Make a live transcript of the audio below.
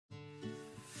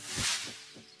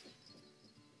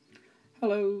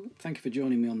Hello, thank you for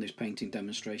joining me on this painting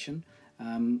demonstration.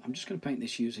 I'm just going to paint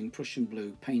this using Prussian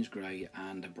blue, Payne's grey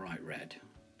and a bright red.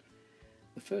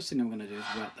 The first thing I'm going to do is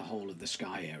wet the whole of the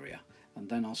sky area, and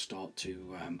then I'll start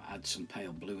to add some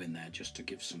pale blue in there just to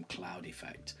give some cloud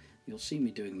effect. You'll see me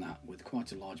doing that with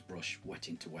quite a large brush,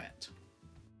 wetting to wet.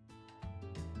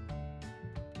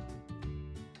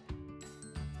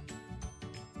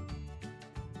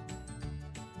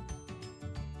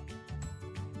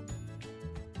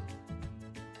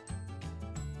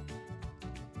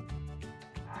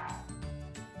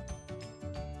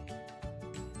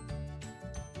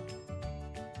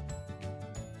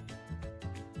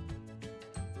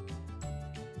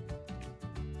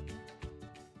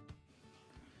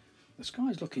 The sky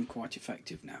is looking quite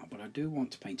effective now, but I do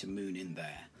want to paint a moon in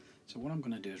there. So what I'm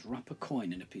going to do is wrap a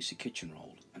coin in a piece of kitchen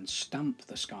roll and stamp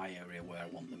the sky area where I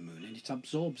want the moon, and it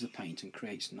absorbs the paint and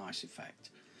creates a nice effect.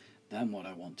 Then what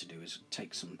I want to do is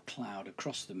take some cloud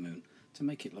across the moon to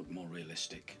make it look more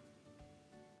realistic.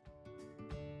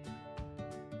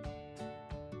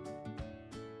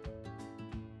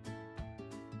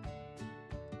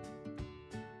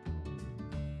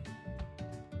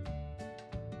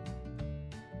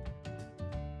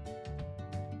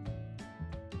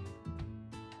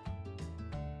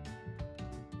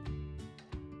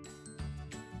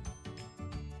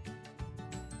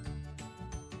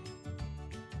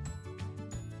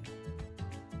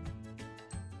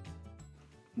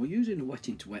 We're using a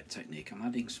wetting to wet technique. I'm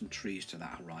adding some trees to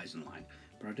that horizon line,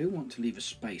 but I do want to leave a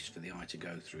space for the eye to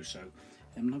go through, so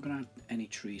I'm not going to add any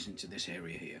trees into this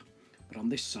area here. But on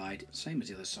this side, same as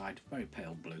the other side, very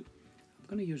pale blue. I'm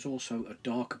going to use also a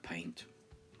darker paint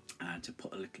to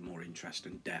put a little more interest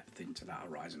and depth into that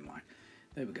horizon line.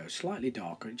 There we go, slightly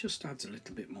darker, it just adds a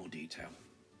little bit more detail.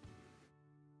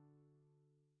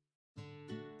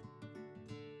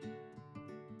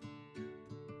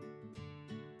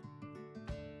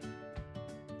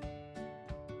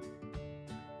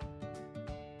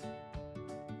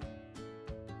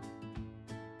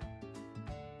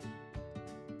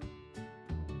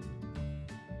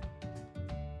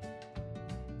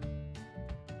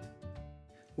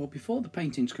 Well, before the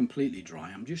painting's completely dry,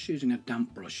 I'm just using a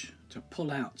damp brush to pull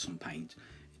out some paint.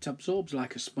 It absorbs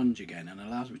like a sponge again and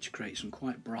allows me to create some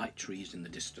quite bright trees in the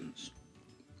distance.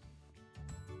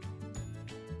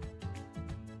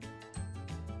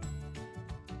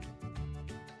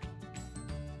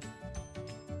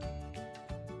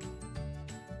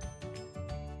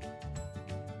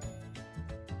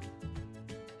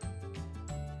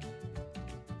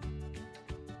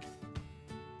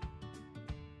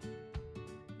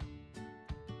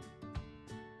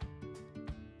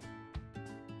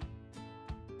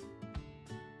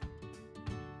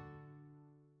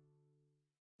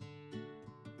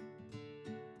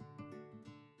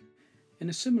 In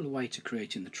a similar way to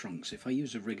creating the trunks, if I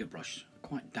use a rigger brush,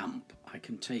 quite damp, I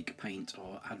can take paint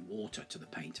or add water to the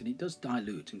paint, and it does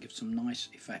dilute and give some nice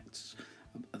effects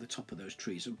at the top of those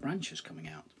trees of branches coming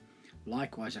out.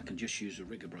 Likewise, I can just use a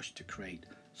rigger brush to create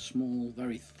small,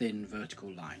 very thin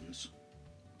vertical lines.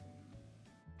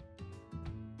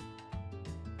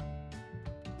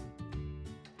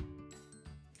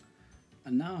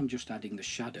 And now I'm just adding the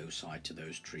shadow side to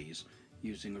those trees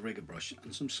using a rigger brush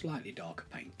and some slightly darker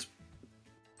paint.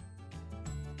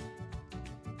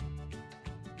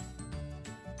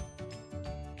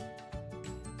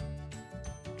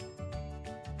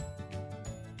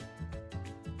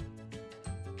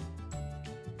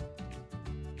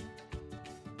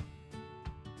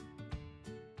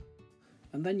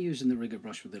 And then using the rigger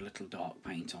brush with a little dark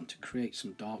paint on to create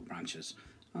some dark branches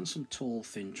and some tall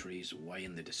thin trees way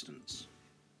in the distance.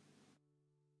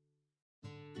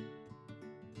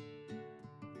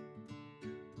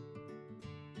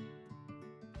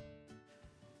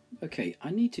 Okay,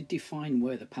 I need to define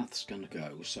where the path's going to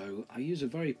go, so I use a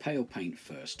very pale paint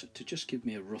first to just give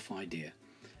me a rough idea,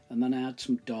 and then I add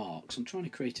some darks. I'm trying to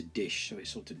create a dish so it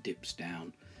sort of dips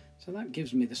down. So that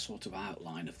gives me the sort of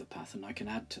outline of the path, and I can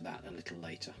add to that a little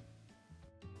later.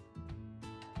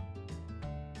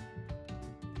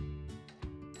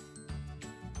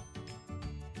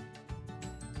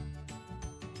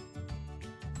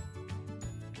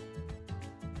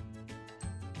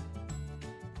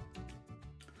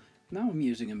 Now I'm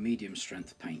using a medium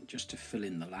strength paint just to fill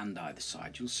in the land either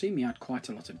side. You'll see me add quite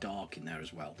a lot of dark in there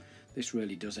as well. This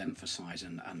really does emphasise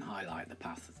and highlight the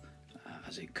path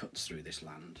as it cuts through this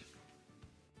land.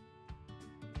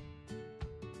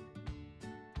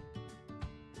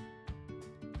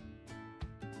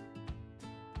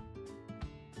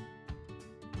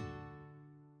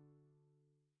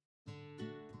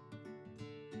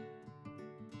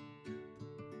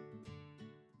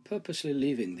 purposely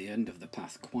leaving the end of the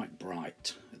path quite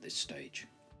bright at this stage.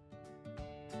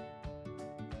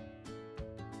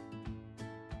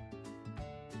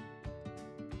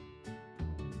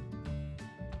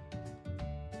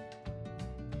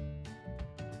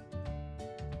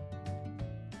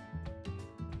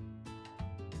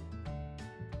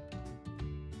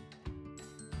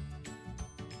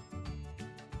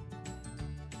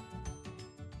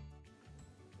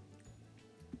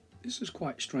 This is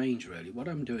quite strange really. What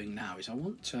I'm doing now is I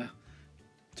want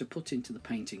to put into the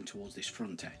painting towards this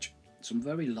front edge some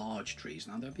very large trees.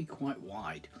 Now they'll be quite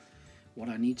wide. What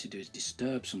I need to do is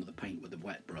disturb some of the paint with a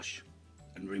wet brush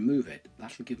and remove it.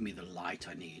 That'll give me the light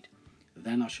I need.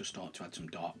 Then I shall start to add some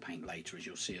dark paint later, as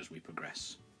you'll see as we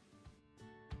progress.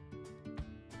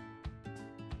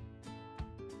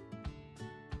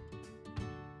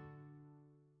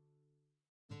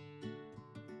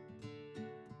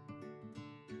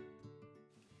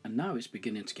 And now it's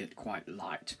beginning to get quite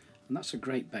light, and that's a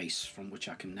great base from which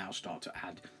I can now start to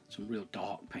add some real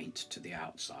dark paint to the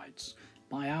outsides.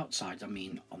 By outside I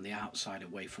mean on the outside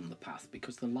away from the path,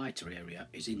 because the lighter area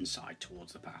is inside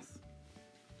towards the path.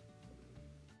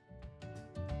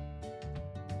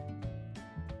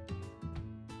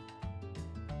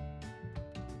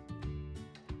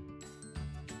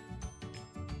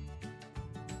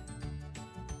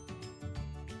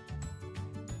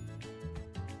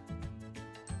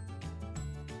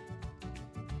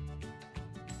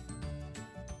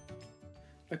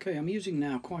 Okay, I'm using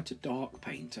now quite a dark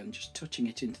paint and just touching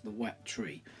it into the wet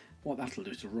tree. What that'll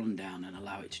do is to run down and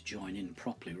allow it to join in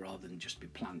properly rather than just be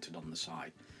planted on the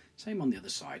side. Same on the other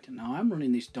side. Now I'm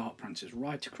running these dark branches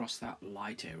right across that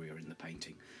light area in the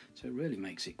painting, so it really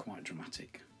makes it quite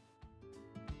dramatic.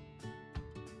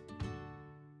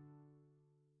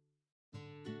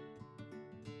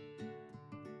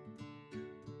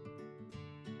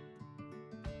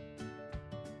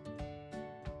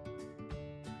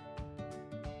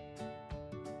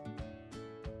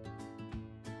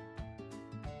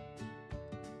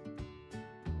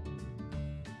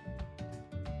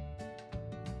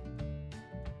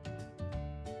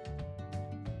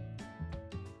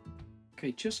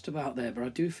 Okay, just about there, but I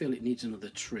do feel it needs another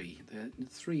tree. The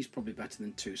 3 is probably better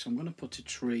than 2, so I'm going to put a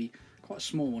tree, quite a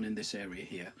small one in this area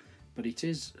here, but it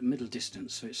is middle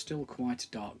distance, so it's still quite a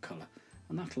dark colour,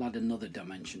 and that'll add another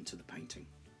dimension to the painting.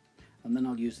 And then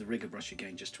I'll use the rigger brush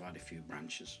again just to add a few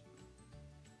branches.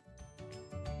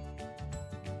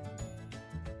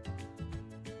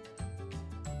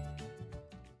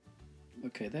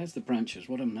 Okay, there's the branches.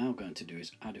 What I'm now going to do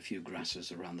is add a few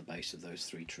grasses around the base of those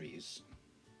 3 trees.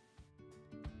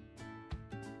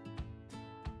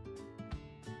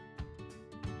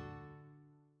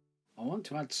 I want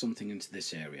to add something into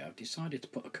this area. I've decided to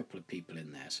put a couple of people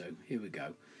in there, so here we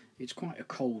go. It's quite a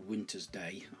cold winter's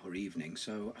day or evening,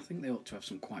 so I think they ought to have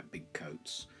some quite big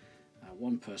coats.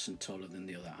 One person taller than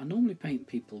the other. I normally paint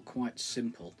people quite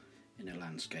simple in a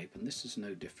landscape, and this is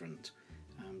no different.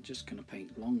 I'm just going to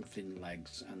paint long thin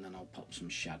legs, and then I'll pop some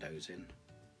shadows in.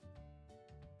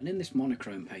 And in this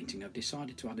monochrome painting I've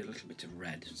decided to add a little bit of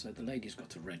red, so the lady's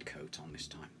got a red coat on this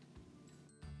time.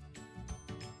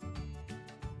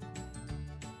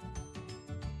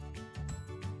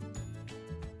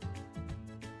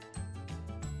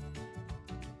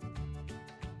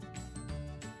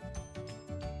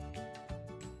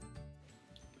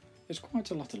 There's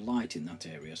quite a lot of light in that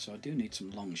area, so I do need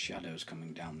some long shadows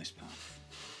coming down this path.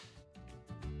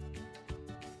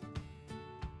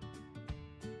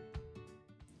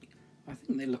 I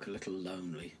think they look a little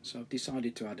lonely, so I've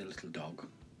decided to add a little dog.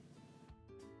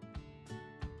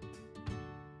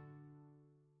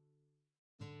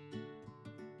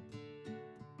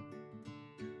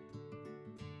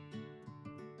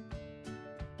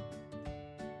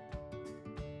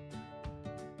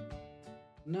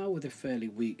 Now with a fairly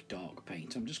weak dark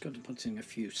paint, I'm just going to put in a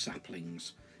few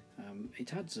saplings.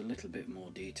 It adds a little bit more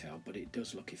detail, but it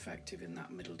does look effective in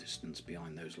that middle distance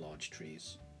behind those large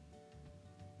trees.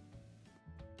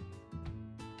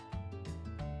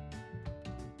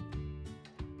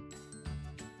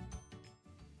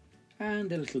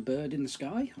 And a little bird in the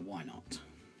sky, why not?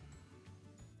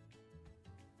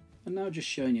 And now just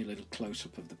showing you a little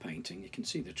close-up of the painting. You can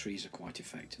see the trees are quite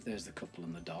effective. There's the couple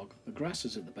and the dog. The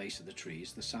grasses at the base of the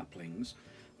trees, the saplings,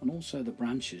 and also the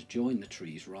branches join the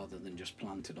trees rather than just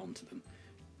planted onto them.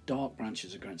 Dark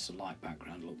branches against the light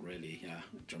background look really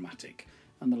dramatic,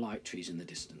 and the light trees in the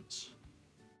distance.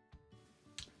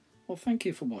 Well, thank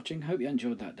you for watching. Hope you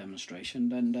enjoyed that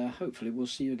demonstration, and hopefully we'll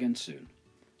see you again soon.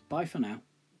 Bye for now.